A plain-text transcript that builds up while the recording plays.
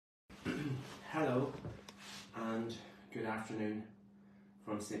Hello and good afternoon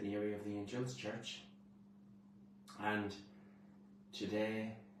from St Mary of the Angels Church. And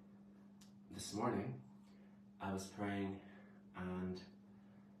today, this morning, I was praying and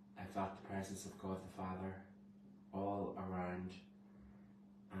I felt the presence of God the Father all around,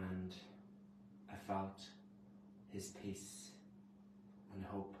 and I felt His peace and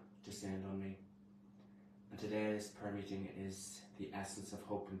hope descend on me. And today's prayer meeting is the essence of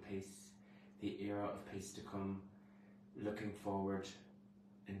hope and peace, the era of peace to come, looking forward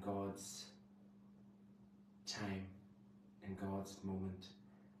in God's time, in God's moment,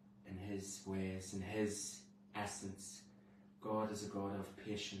 in His ways, in His essence. God is a God of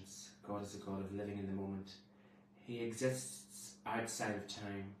patience. God is a God of living in the moment. He exists outside of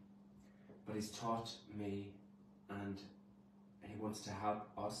time, but He's taught me, and He wants to help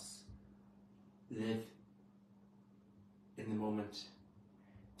us live in the moment,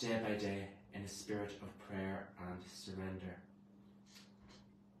 day by day, in a spirit of prayer and surrender.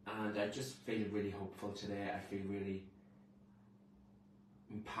 And I just feel really hopeful today. I feel really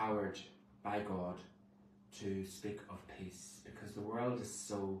empowered by God to speak of peace, because the world is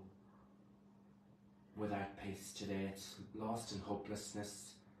so without peace today. It's lost in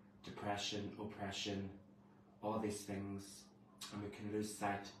hopelessness, depression, oppression, all these things, and we can lose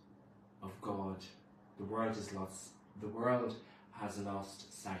sight of God. The world has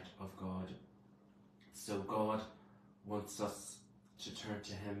lost sight of God. So God wants us to turn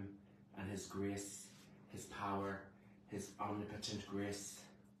to Him and His grace, His power, His omnipotent grace.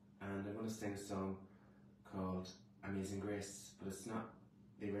 And I'm going to sing a song called Amazing Grace, but it's not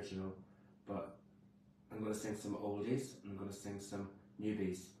the original, but I'm going to sing some oldies and I'm going to sing some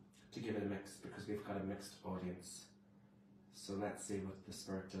newbies to give it a mix, because we've got a mixed audience. So let's see what the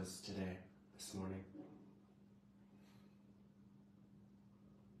Spirit does today, this morning.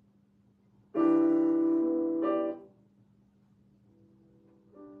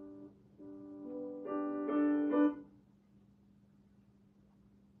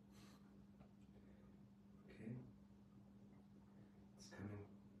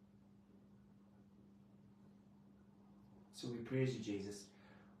 So we praise you, Jesus.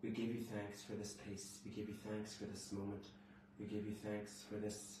 We give you thanks for this peace. We give you thanks for this moment. We give you thanks for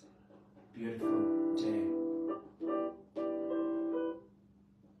this beautiful day.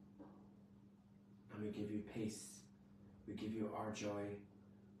 And we give you peace. We give you our joy.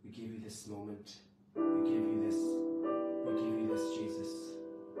 We give you this moment. We give you this, Jesus.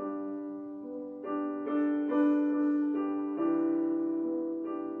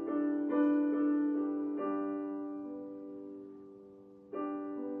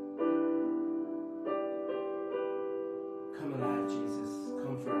 Come alive, Jesus.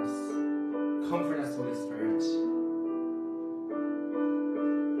 Comfort us. Comfort us, Holy Spirit.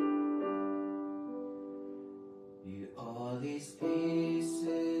 You all these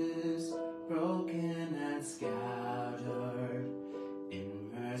pieces, broken and scattered,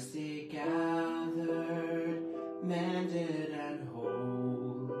 in mercy gathered, mended and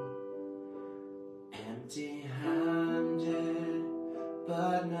whole, empty-handed,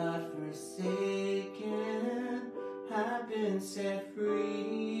 but not forsaken. I've been set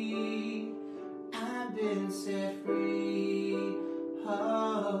free, I've been set free.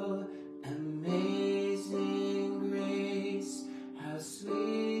 Oh, amazing grace, how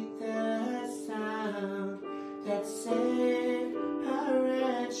sweet the sound that saved a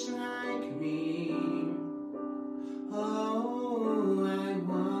wretch like me. Oh, I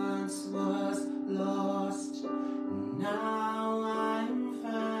once was lost, now I'm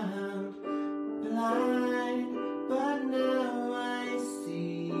found, blind, but now I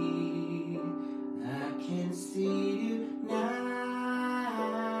see. I can see you now.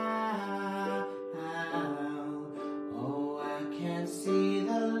 Oh, I can see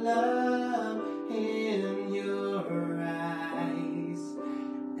the love in your eyes,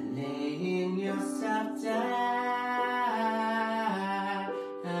 laying yourself down,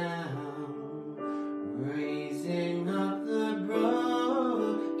 raising up the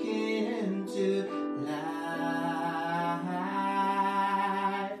broken to life.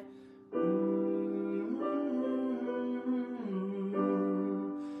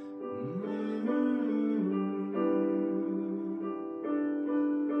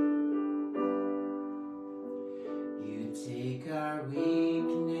 You take our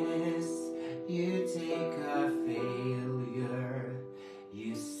weakness, you take our failure,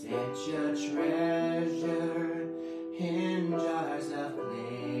 you set your treasure in jars of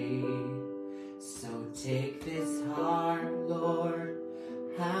clay. So take this heart, Lord,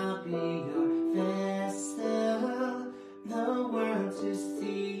 I'll be your vessel, the world to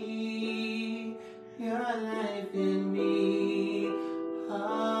see. life in me.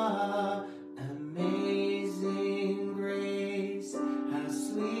 Ah, amazing grace, how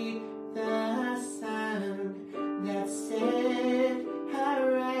sweet the sound that saved a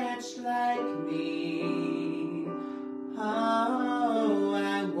wretch like me. Oh,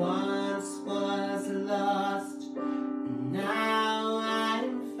 I once was lost, now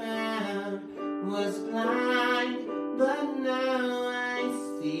I'm found, was blind, but now I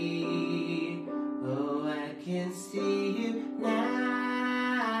see. Oh, I can see you now.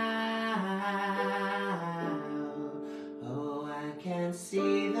 Oh, I can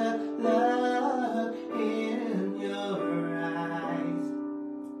see the love in your eyes,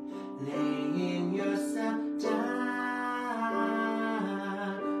 laying yourself down,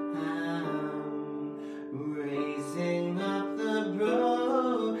 raising up the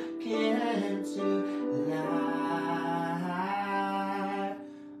broken to life.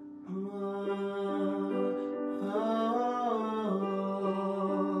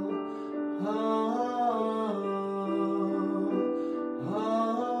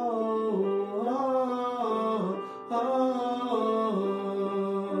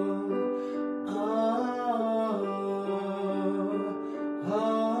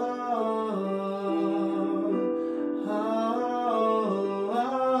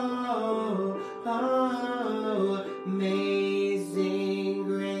 Amazing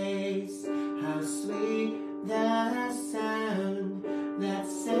grace, how sweet the sound that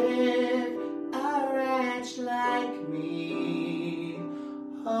saved a wretch like me.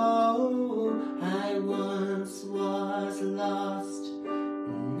 Oh, I once was lost,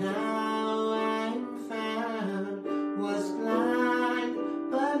 now I'm found, was blind,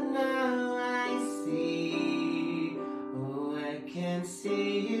 but now I see. Oh, I can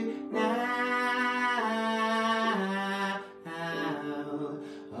see you now.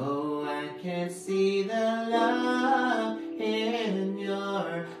 Oh, I can see the love in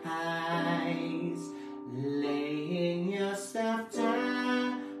your eyes, laying yourself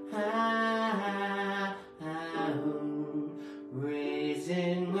down,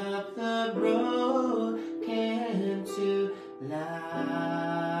 raising up the broken to life.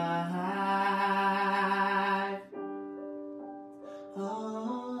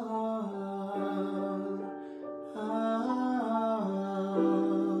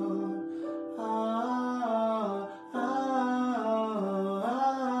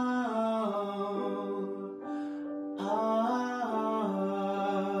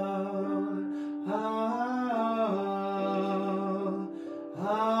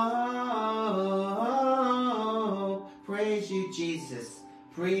 Praise you, Jesus.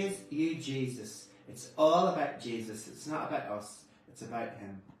 Praise you, Jesus. It's all about Jesus. It's not about us. It's about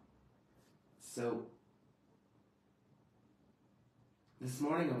him. So, this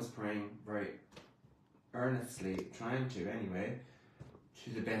morning I was praying very earnestly, trying to anyway, to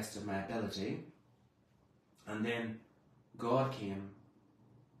the best of my ability. And then God came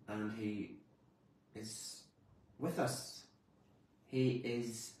and he is with us. He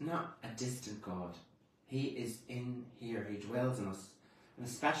is not a distant God. He is in here. He dwells in us. And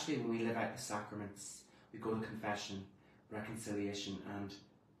especially when we live out the sacraments, we go to confession, reconciliation, and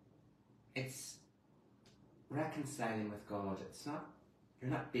it's reconciling with God. It's not,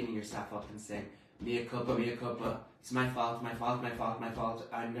 you're not beating yourself up and saying, mea culpa, it's my fault, my fault, my fault, my fault.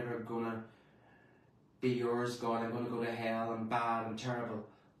 I'm never gonna be yours, God. I'm gonna go to hell. I'm bad, I'm terrible.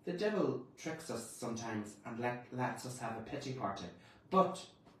 The devil tricks us sometimes and lets us have a pity party. But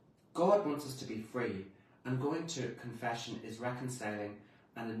God wants us to be free, and going to confession is reconciling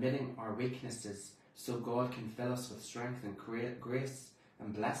and admitting our weaknesses so God can fill us with strength and grace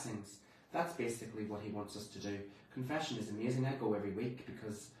and blessings. That's basically what he wants us to do. Confession is amazing. I go every week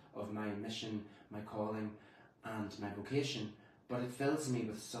because of my mission, my calling and my vocation, but it fills me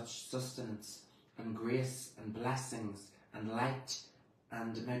with such sustenance and grace and blessings and light,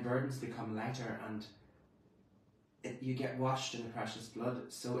 and my burdens become lighter, and you get washed in the precious blood.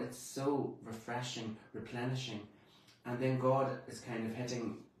 So it's so refreshing, replenishing. And then God is kind of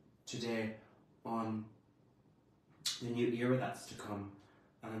hitting today on the new era that's to come,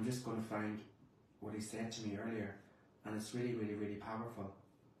 and I'm just going to find what he said to me earlier, and it's really, really, really powerful.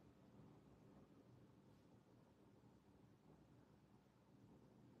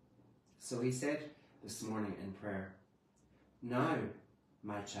 So he said this morning in prayer, "Now,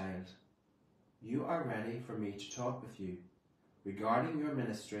 my child, you are ready for me to talk with you regarding your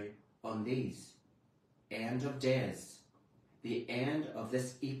ministry on these end of days, the end of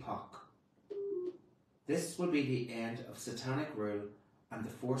this epoch. This will be the end of satanic rule and the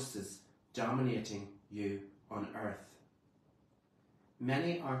forces dominating you on earth.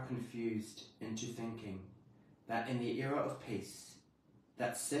 Many are confused into thinking that in the era of peace,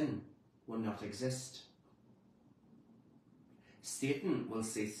 that sin will not exist. Satan will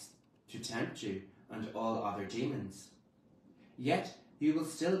cease to tempt you and all other demons. Yet you will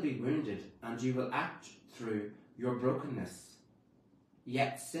still be wounded and you will act through your brokenness.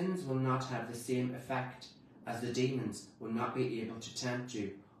 Yet sins will not have the same effect, as the demons will not be able to tempt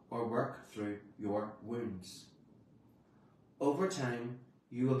you or work through your wounds. Over time,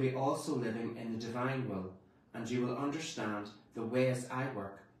 you will be also living in the divine will, and you will understand the ways I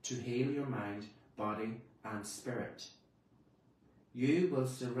work to heal your mind, body, and spirit. You will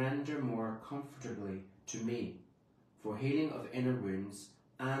surrender more comfortably to me for healing of inner wounds,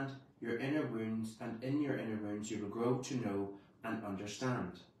 and in your inner wounds you will grow to know and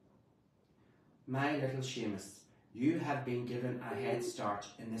understand. My little Seamus, you have been given a head start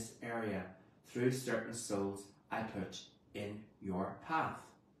in this area through certain souls I put in your path.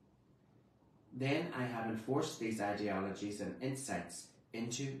 Then I have enforced these ideologies and insights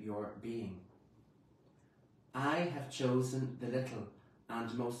into your being. I have chosen the little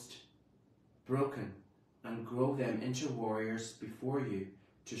and most broken and grow them into warriors before you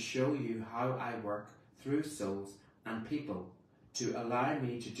to show you how I work through souls and people to allow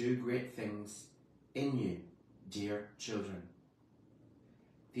me to do great things in you, dear children.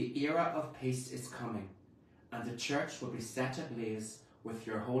 The era of peace is coming, and the church will be set ablaze with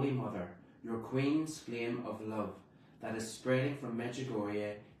your Holy Mother, your Queen's flame of love that is spreading from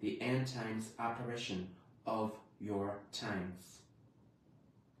Medjugorje, the end times apparition of your times.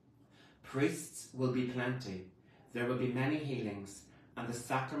 Priests will be plenty, there will be many healings, and the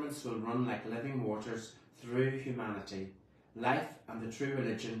sacraments will run like living waters through humanity. Life and the true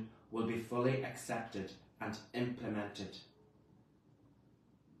religion will be fully accepted and implemented.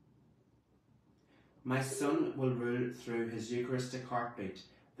 My Son will rule through his Eucharistic heartbeat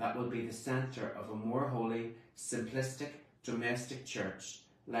that will be the centre of a more holy, simplistic, domestic church,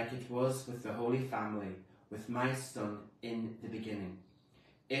 like it was with the Holy Family, with my Son in the beginning.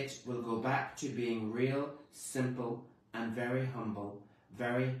 It will go back to being real, simple, and very humble,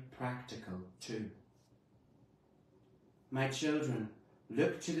 very practical too. My children,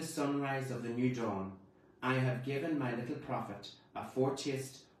 look to the sunrise of the new dawn. I have given my little prophet a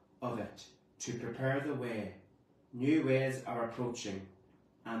foretaste of it to prepare the way. New ways are approaching,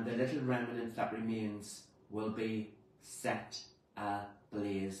 and the little remnant that remains will be set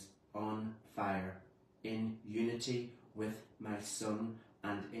ablaze, on fire, in unity with my Son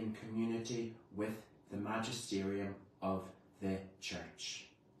and in community with the magisterium of the church.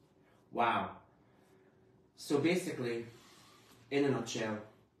 Wow. So basically, in a nutshell,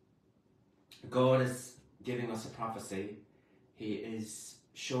 God is giving us a prophecy. He is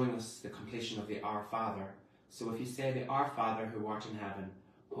showing us the completion of the Our Father. So if you say, the Our Father who art in heaven,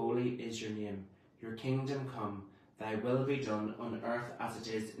 holy is your name. Your kingdom come, thy will be done on earth as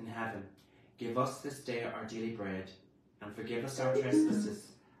it is in heaven. Give us this day our daily bread, and forgive us our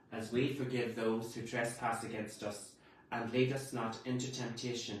trespasses, as we forgive those who trespass against us. And lead us not into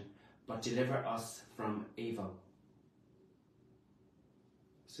temptation, but deliver us from evil.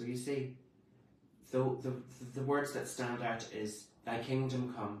 So you see, the words that stand out is, thy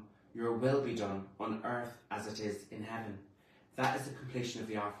kingdom come, your will be done on earth as it is in heaven. That is the completion of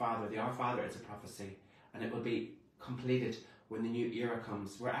the Our Father. The Our Father is a prophecy, and it will be completed when the new era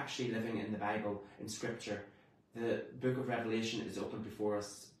comes. We're actually living in the Bible, in Scripture. The book of Revelation is open before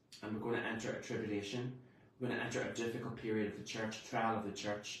us, and we're going to enter a tribulation. We're going to enter a difficult period of the church, trial of the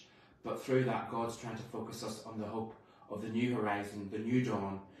church. But through that, God's trying to focus us on the hope of the new horizon, the new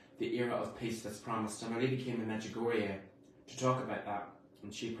dawn, the era of peace that's promised. And Our Lady came to Medjugorje to talk about that,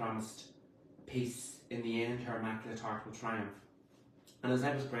 and she promised peace. In the end, her Immaculate Heart will triumph. And as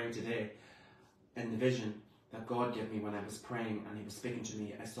I was praying today, in the vision that God gave me when I was praying and He was speaking to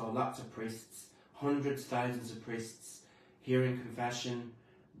me, I saw lots of priests, hundreds, thousands of priests, hearing confession,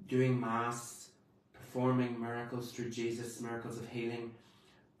 doing Mass, performing miracles through Jesus, miracles of healing.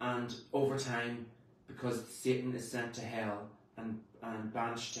 And over time, because Satan is sent to hell and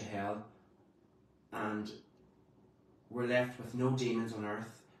banished to hell, and we're left with no demons on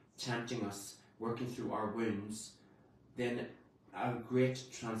earth tempting us, working through our wounds, then a great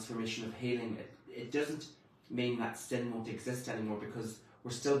transformation of healing. It doesn't mean that sin won't exist anymore, because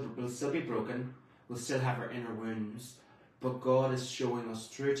we'll still be broken, we'll still have our inner wounds, but God is showing us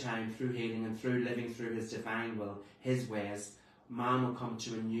through time, through healing, and through living through His divine will, His ways, man will come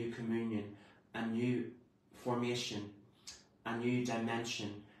to a new communion, a new formation, a new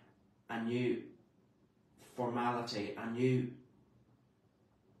dimension, a new formality, a new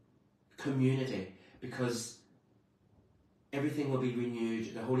community, because everything will be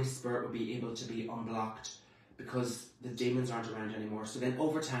renewed. The Holy Spirit will be able to be unblocked because the demons aren't around anymore. So then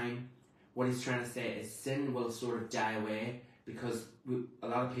over time, what he's trying to say is sin will sort of die away because a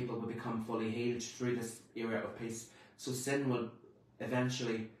lot of people will become fully healed through this era of peace. So sin will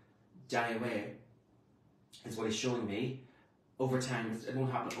eventually die away, is what he's showing me. Over time, it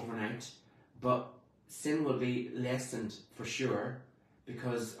won't happen overnight, but sin will be lessened for sure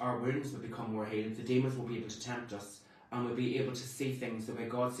because our wounds will become more healed. The demons will be able to tempt us and we'll be able to see things the way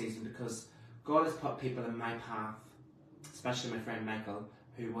God sees them because God has put people in my path, especially my friend Michael,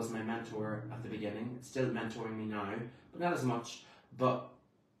 who was my mentor at the beginning, still mentoring me now, but not as much. But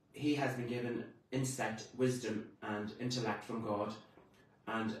he has been given insight, wisdom and intellect from God,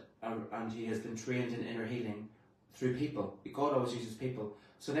 and he has been trained in inner healing through people. God always uses people.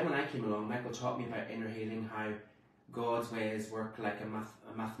 So then when I came along, Michael taught me about inner healing, how God's ways work like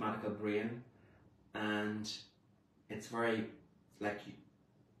a mathematical brain, and it's very like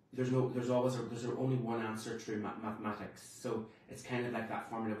there's only one answer through mathematics. So it's kind of like that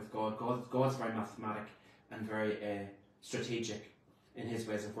formula with God. God's very mathematic and very strategic in his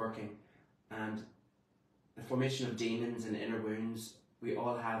ways of working. And the formation of demons and inner wounds, we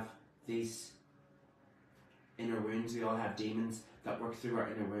all have these inner wounds, we all have demons that work through our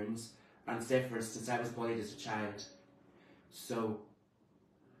inner wounds. And say for instance, I was bullied as a child. So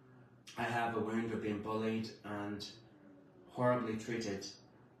I have a wound of being bullied and horribly treated,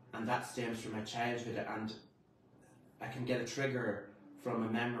 and that stems from my childhood, and I can get a trigger from a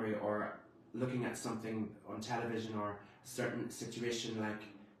memory or looking at something on television or a certain situation, like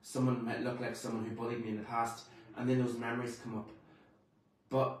someone might look like someone who bullied me in the past, and then those memories come up.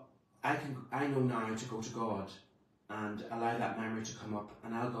 But I know now to go to God and allow that memory to come up,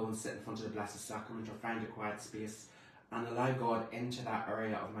 and I'll go and sit in front of the Blessed Sacrament or find a quiet space and allow God into that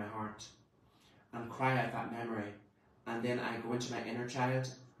area of my heart and cry out that memory. And then I go into my inner child,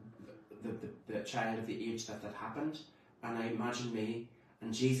 the child of the age that happened, and I imagine me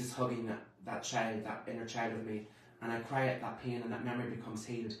and Jesus hugging that child, that inner child of me, and I cry out that pain and that memory becomes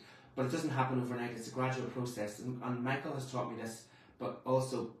healed. But it doesn't happen overnight, it's a gradual process. And Michael has taught me this, but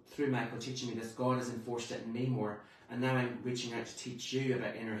also through Michael teaching me this, God has enforced it in me more. And now I'm reaching out to teach you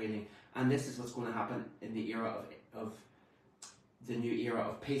about inner healing. And this is what's going to happen in the era of the new era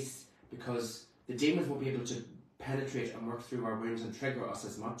of peace, because the demons won't be able to penetrate and work through our wounds and trigger us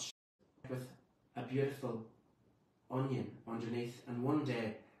as much. With a beautiful onion underneath, and one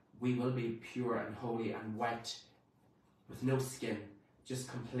day we will be pure and holy and white with no skin, just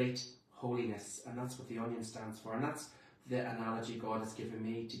complete holiness. And that's what the onion stands for, and that's the analogy God has given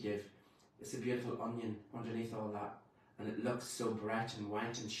me to give. It's a beautiful onion underneath all that, and it looks so bright and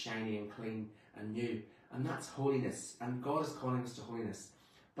white and shiny and clean and new, and that's holiness. And God is calling us to holiness.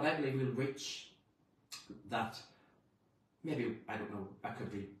 But I believe we'll reach that. Maybe, I don't know, I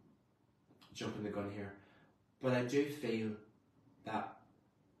could be jumping the gun here, but I do feel that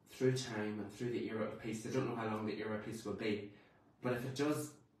through time and through the era of peace, I don't know how long the era of peace will be, but if it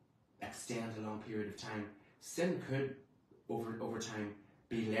does extend a long period of time, sin could over time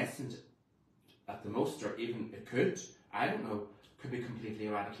be lessened at the most, or even it could, I don't know, could be completely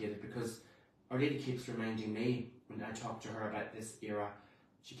eradicated, because Our Lady keeps reminding me when I talk to her about this era.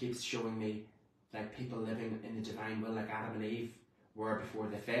 She keeps showing me like people living in the divine will, like Adam and Eve were before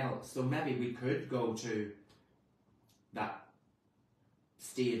they fell. So maybe we could go to that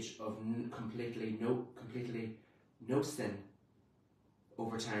stage of completely no sin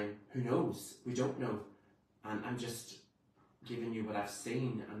over time. Who knows? We don't know. And I'm just giving you what I've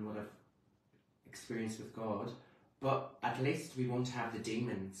seen and what I've experienced with God. But at least we won't have the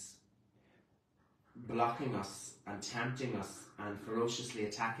demons blocking us and tempting us and ferociously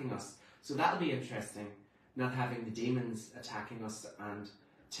attacking us. So that'll be interesting, not having the demons attacking us and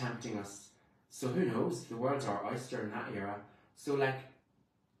tempting us. So who knows? The world's our oyster in that era. So like,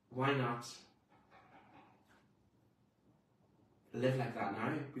 why not live like that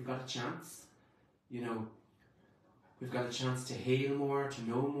now? We've got a chance. You know, we've got a chance to heal more, to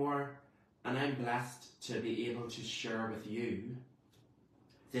know more. And I'm blessed to be able to share with you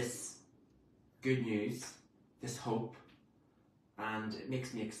this good news, this hope, and it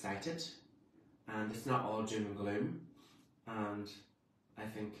makes me excited, and it's not all doom and gloom, and I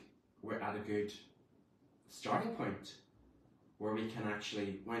think we're at a good starting point where we can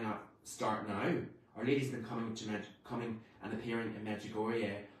actually, why not start now? Our Lady's been coming and appearing in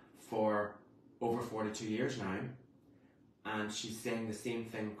Medjugorje for over 42 years now, and she's saying the same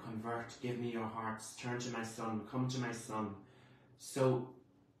thing: convert, give me your hearts, turn to my son, come to my son. So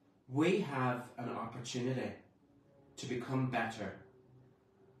we have an opportunity to become better,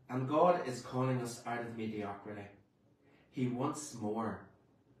 and God is calling us out of mediocrity. He wants more.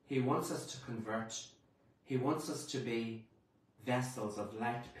 He wants us to convert. He wants us to be vessels of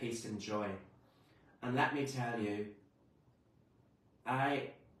light, peace and joy. And let me tell you, I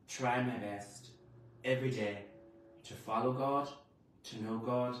try my best every day to follow God, to know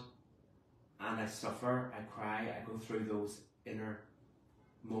God, and I suffer, I cry, I go through those inner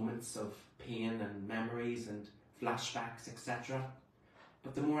moments of pain and memories and flashbacks, etc.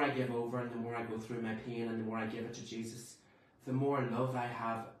 But the more I give over and the more I go through my pain and the more I give it to Jesus, the more love I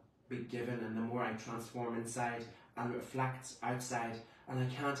have been given and the more I transform inside and reflect outside. And I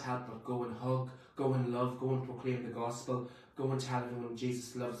can't help but go and hug, go and love, go and proclaim the gospel, go and tell everyone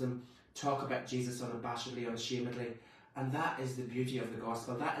Jesus loves them, talk about Jesus unabashedly, unashamedly. And that is the beauty of the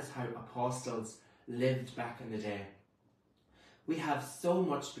gospel. That is how apostles lived back in the day. We have so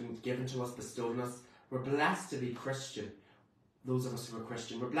much been given to us, bestowed on us. We're blessed to be Christian, those of us who are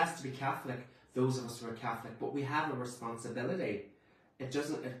Christian. We're blessed to be Catholic, those of us who are Catholic. But we have a responsibility. It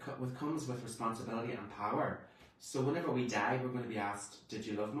comes with responsibility and power. So whenever we die, we're going to be asked, did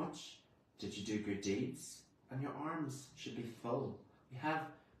you love much? Did you do good deeds? And your arms should be full. We have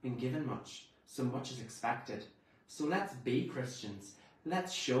been given much, so much is expected. So let's be Christians.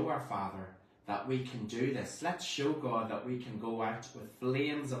 Let's show our Father that we can do this. Let's show God that we can go out with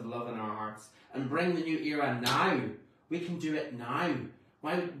flames of love in our hearts and bring the new era now. We can do it now.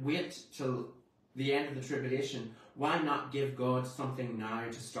 Why wait till the end of the tribulation? Why not give God something now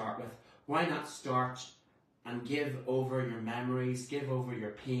to start with? Why not start and give over your memories, give over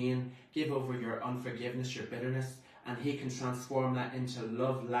your pain, give over your unforgiveness, your bitterness, and He can transform that into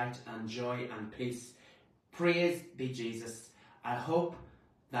love, light and joy and peace. Praise be Jesus. I hope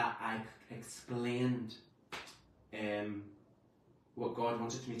that I explained what God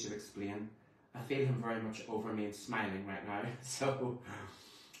wanted me to explain. I feel Him very much over me and smiling right now. So,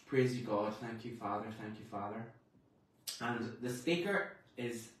 praise you God. Thank you Father. Thank you Father. And the speaker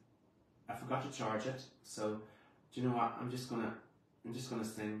is, I forgot to charge it. So, do you know what? I'm just gonna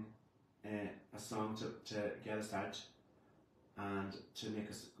sing a song to get us out and to make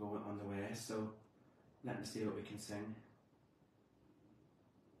us go on the way. So, let me see what we can sing.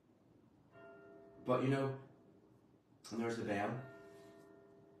 But you know, and there's the bell.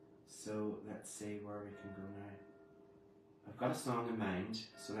 So let's see where we can go now. I've got a song in mind,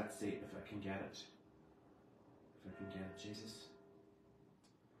 so let's see if I can get it. If I can get it, Jesus.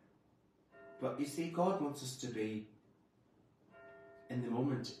 But you see, God wants us to be in the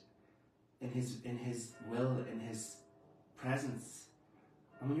moment, in His will, in His presence.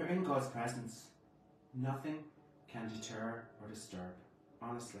 And when you're in God's presence, nothing can deter or disturb.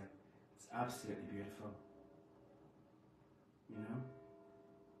 Honestly, it's absolutely beautiful. You know?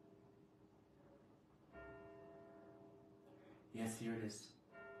 Yes, here it is.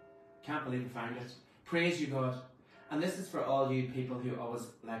 Can't believe I found it. Praise you, God. And this is for all you people who always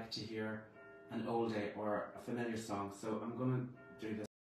like to hear an oldie or a familiar song. So I'm going to do this.